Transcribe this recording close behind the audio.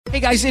Hey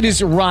guys, it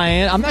is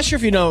Ryan. I'm not sure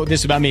if you know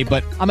this about me,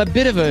 but I'm a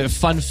bit of a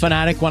fun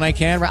fanatic when I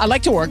can. I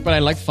like to work, but I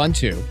like fun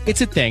too.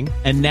 It's a thing.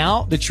 And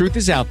now the truth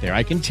is out there.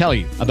 I can tell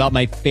you about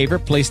my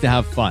favorite place to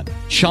have fun.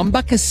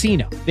 Chumba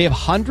Casino. They have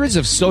hundreds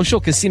of social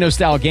casino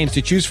style games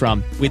to choose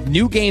from with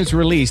new games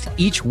released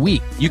each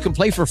week. You can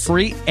play for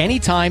free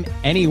anytime,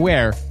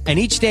 anywhere. And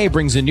each day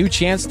brings a new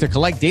chance to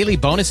collect daily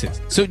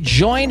bonuses. So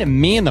join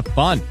me in the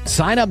fun.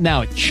 Sign up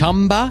now at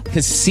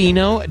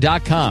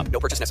ChumbaCasino.com. No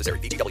purchase necessary.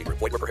 VGW.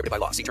 Void where prohibited by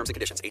law. See terms and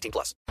conditions.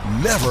 18+.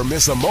 Never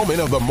miss a moment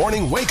of the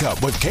morning wake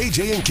up with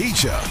KJ and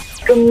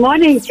Kesha. Good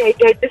morning,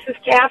 JJ. This is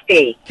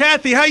Kathy.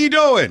 Kathy, how you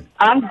doing?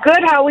 I'm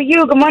good. How are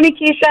you? Good morning,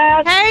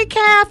 Kesha. Hey,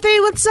 Kathy.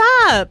 What's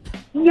up?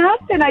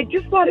 Nothing. I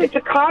just wanted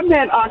to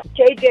comment on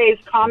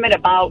JJ's comment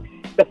about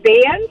the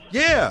fans.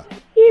 Yeah.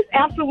 He's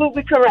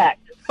absolutely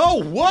correct.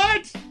 Oh,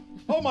 what?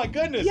 Oh, my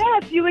goodness.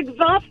 Yes, you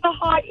exhaust the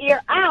hot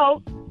air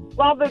out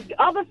while the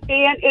other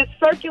fan is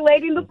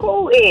circulating the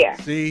cool air.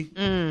 See,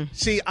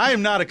 I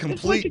am not a It's what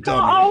complete you call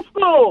dummy. old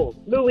school.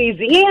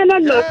 Louisiana,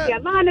 North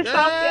Carolina,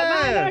 South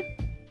Carolina.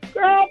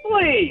 Girl,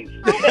 please.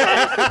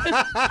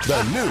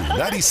 The new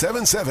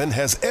 97.7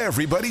 has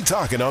everybody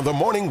talking on the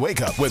morning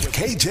wake up with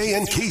KJ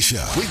and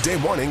Kesha. Weekday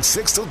morning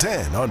 6 till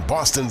 10 on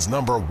Boston's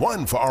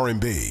 #1 for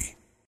R&B.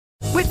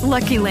 With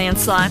Lucky Land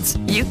Slots,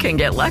 you can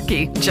get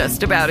lucky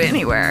just about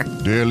anywhere.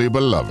 Dearly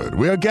beloved,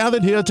 we are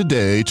gathered here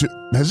today to...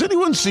 Has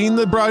anyone seen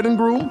the bride and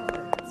groom?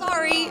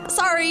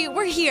 Sorry,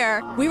 we're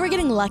here. We were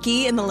getting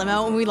lucky in the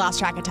limo and we lost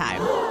track of time.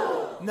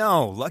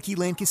 No, Lucky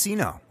Land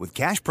Casino, with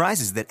cash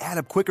prizes that add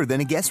up quicker than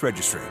a guest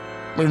registry.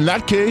 In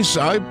that case,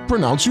 I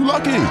pronounce you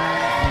lucky.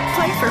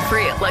 Play for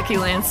free at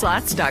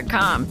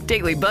LuckyLandSlots.com.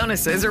 Daily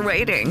bonuses are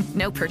waiting.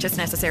 No purchase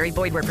necessary.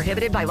 Void where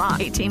prohibited by law.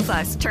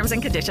 18+. Terms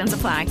and conditions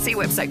apply. See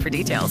website for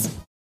details.